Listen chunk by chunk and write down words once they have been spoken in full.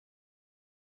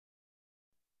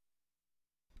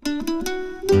I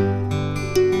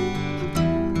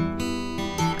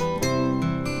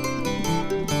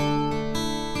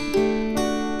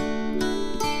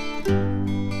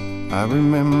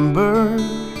remember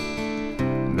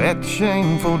that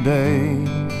shameful day.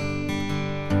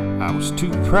 I was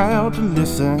too proud to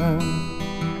listen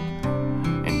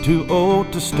and too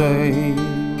old to stay.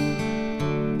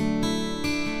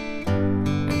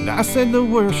 And I said the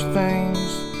worst things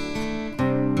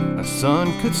a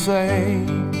son could say.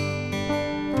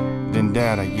 Then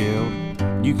Dad, I yelled,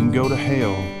 "You can go to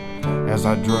hell," as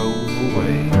I drove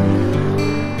away.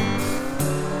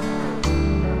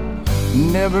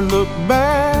 Never looked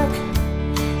back,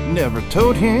 never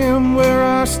told him where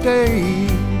I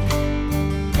stayed.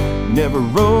 Never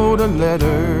wrote a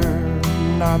letter,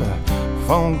 not a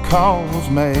phone call was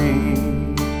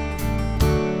made.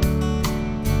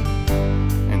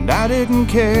 And I didn't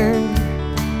care,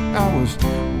 I was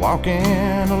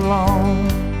walking along.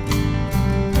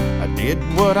 I did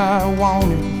what I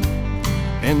wanted,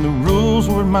 and the rules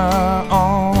were my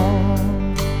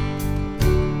own.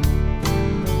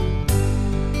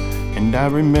 And I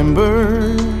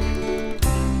remember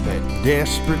that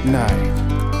desperate night.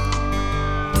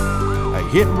 I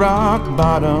hit rock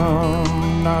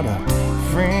bottom, not a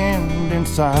friend in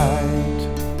sight.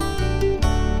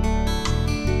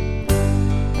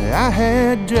 I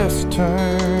had just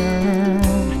turned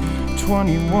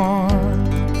 21,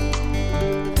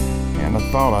 and I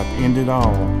thought I'd end it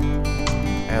all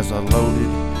as I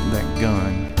loaded that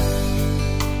gun.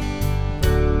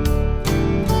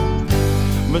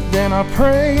 But then I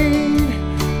prayed,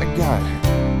 I got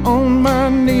on my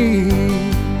knees.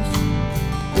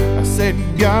 I said,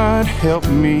 "God, help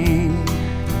me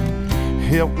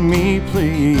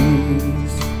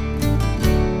please.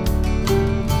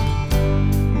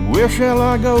 Where shall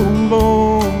I go,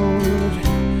 Lord?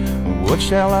 What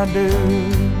shall I do?"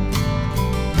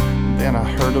 Then I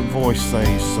heard a voice say,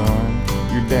 "Son,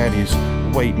 your daddy's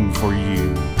waiting for you."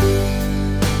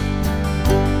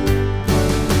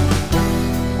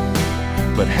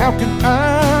 But how could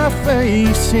I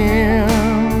face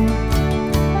him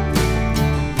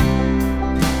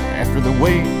after the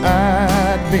way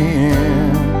I'd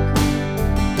been?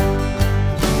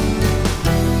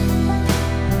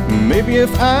 Maybe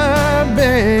if I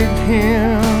begged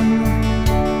him,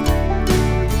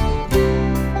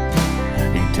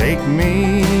 he'd take me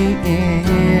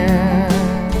in,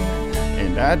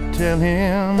 and I'd tell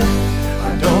him,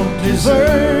 "I don't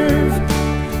deserve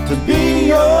to be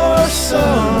your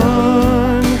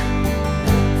son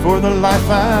for the life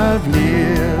I've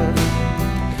lived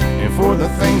and for the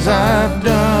things I've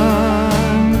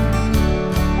done.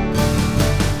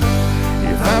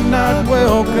 If I'm not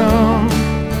welcome,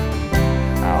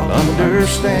 I'll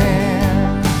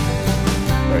understand,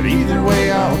 but either way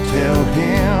I'll tell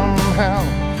him how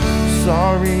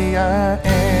sorry I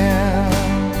am."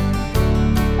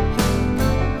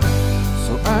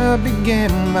 So I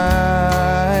began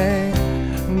my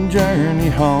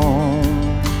journey home,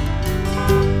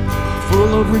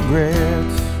 full of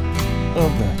regrets of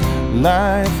the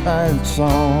life I'd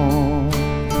sown.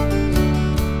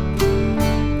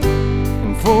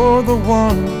 And for the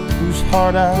one whose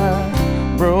heart I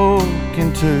broke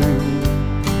into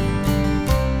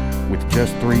with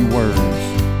just 3 words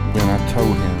when I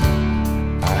told him,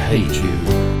 "I hate you."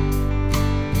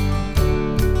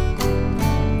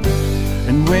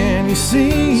 And when he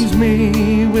sees me,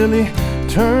 will he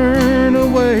turn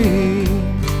away?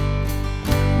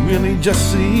 Will he just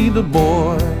see the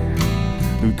boy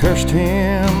who cursed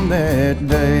him that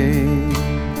day?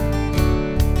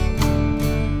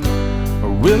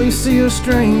 Or will he see a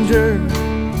stranger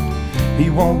he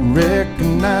won't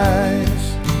recognize?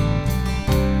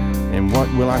 And what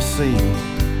will I see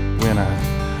when I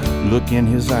look in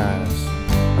his eyes?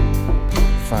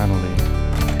 Finally,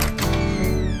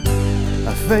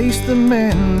 I faced the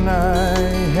man I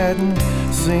hadn't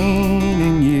seen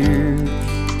in years.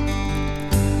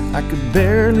 I could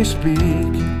barely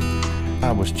speak,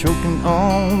 I was choking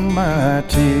on my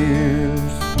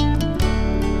tears.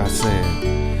 I said,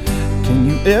 "Can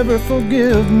you ever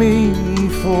forgive me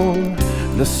for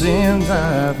the sins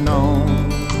I've known?"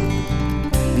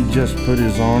 He just put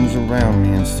his arms around me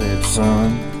and said, "Son,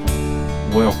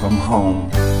 welcome home."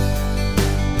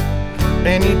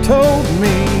 And he told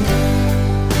me,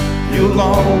 "You'll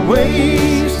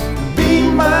always be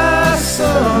my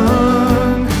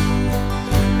son,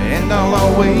 and I'll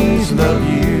always love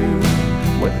you,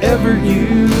 whatever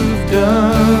you've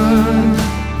done.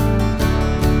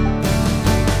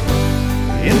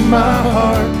 In my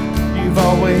heart, you've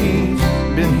always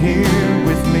been here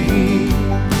with me,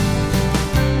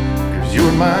 'cause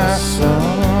you're my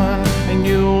son."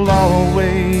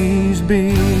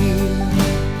 be.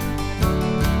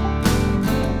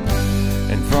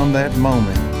 And from that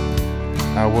moment,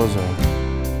 I was a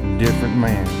different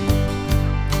man.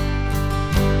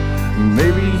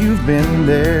 Maybe you've been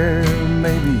there,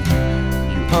 maybe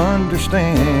you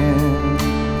understand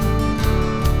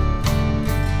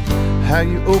how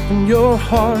you open your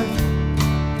heart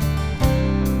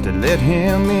to let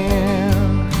him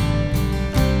in.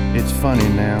 It's funny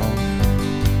now,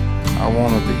 I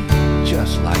want to be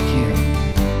just like him.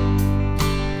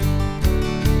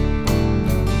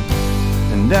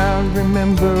 And I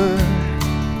remember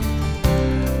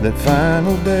that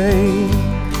final day.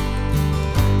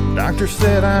 Doctor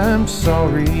said, I'm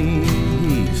sorry,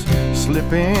 he's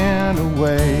slipping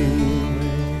away.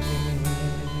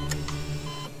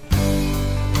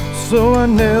 So I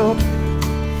knelt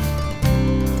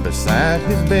beside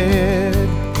his bed.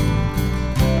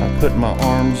 I put my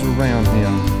arms around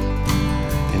him,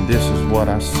 and this is what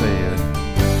I said.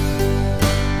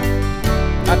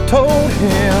 I told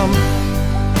him,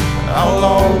 I'll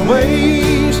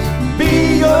always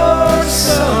be your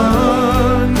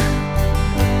son,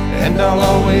 and I'll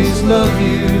always love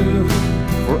you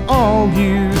for all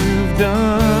you've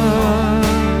done.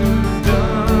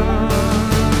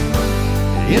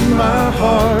 In my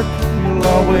heart, you'll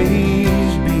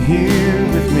always be here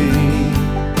with me,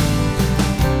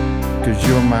 'cause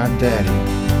you're my daddy,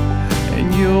 and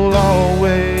you'll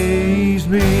always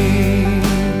be.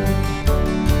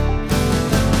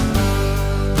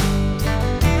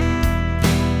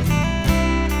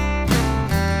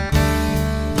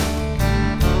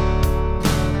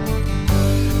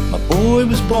 Boy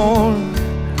was born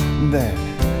that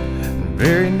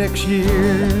very next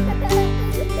year.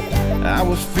 I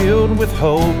was filled with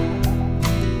hope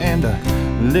and a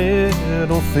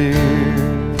little fear,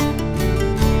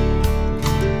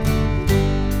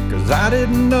 'cause I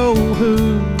didn't know who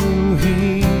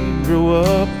he grew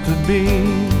up to be.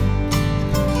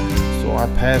 So I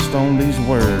passed on these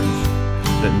words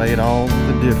that made all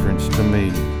the difference to me.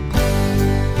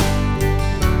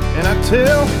 And I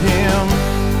tell him,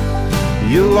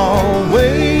 you'll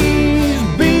always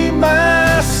be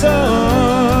my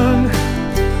son,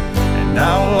 and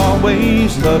I'll always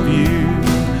love you,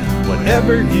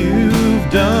 whatever you've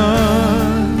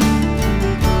done.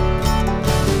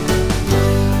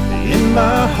 In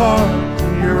my heart,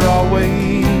 you're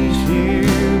always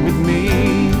here with me,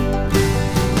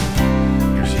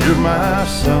 'cause you're my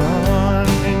son,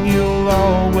 and you'll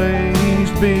always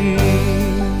be.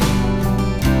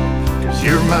 'Cause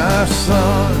you're my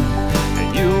son,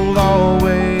 you'll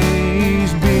always